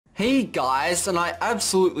Hey guys, and I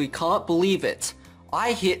absolutely can't believe it.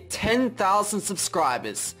 I hit 10,000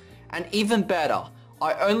 subscribers, and even better,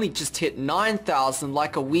 I only just hit 9,000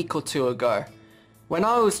 like a week or two ago. When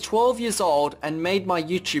I was 12 years old and made my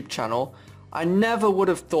YouTube channel, I never would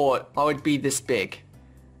have thought I would be this big,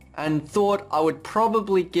 and thought I would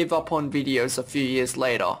probably give up on videos a few years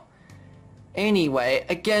later. Anyway,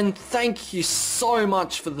 again, thank you so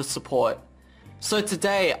much for the support. So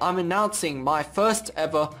today I'm announcing my first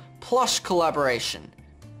ever Plush collaboration.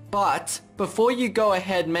 But before you go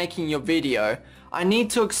ahead making your video, I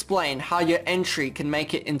need to explain how your entry can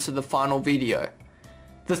make it into the final video.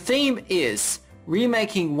 The theme is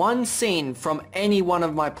remaking one scene from any one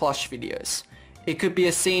of my Plush videos. It could be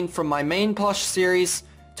a scene from my main Plush series,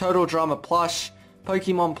 Total Drama Plush,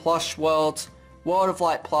 Pokemon Plush World, World of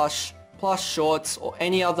Light Plush, Plush Shorts, or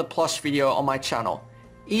any other Plush video on my channel.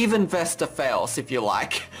 Even Vester fails if you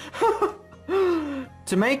like.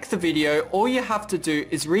 To make the video, all you have to do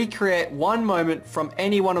is recreate one moment from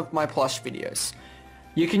any one of my Plush videos.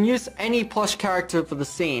 You can use any Plush character for the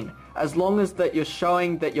scene, as long as that you're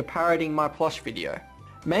showing that you're parodying my Plush video.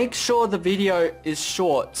 Make sure the video is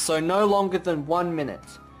short, so no longer than 1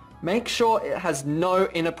 minute. Make sure it has no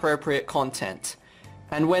inappropriate content.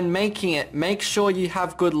 And when making it, make sure you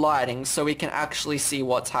have good lighting so we can actually see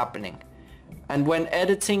what's happening. And when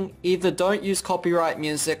editing, either don't use copyright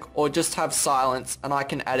music or just have silence and I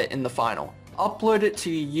can add it in the final. Upload it to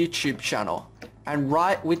your YouTube channel and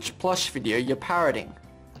write which Plush video you're parodying.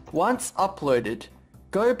 Once uploaded,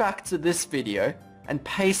 go back to this video and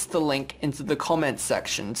paste the link into the comments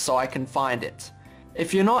section so I can find it.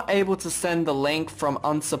 If you're not able to send the link from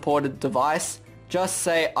unsupported device, just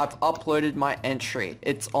say I've uploaded my entry,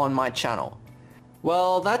 it's on my channel.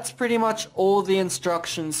 Well, that's pretty much all the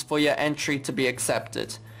instructions for your entry to be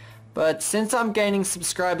accepted. But since I'm gaining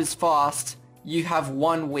subscribers fast, you have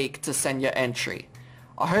 1 week to send your entry.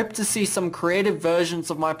 I hope to see some creative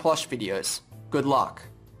versions of my Plush videos. Good luck.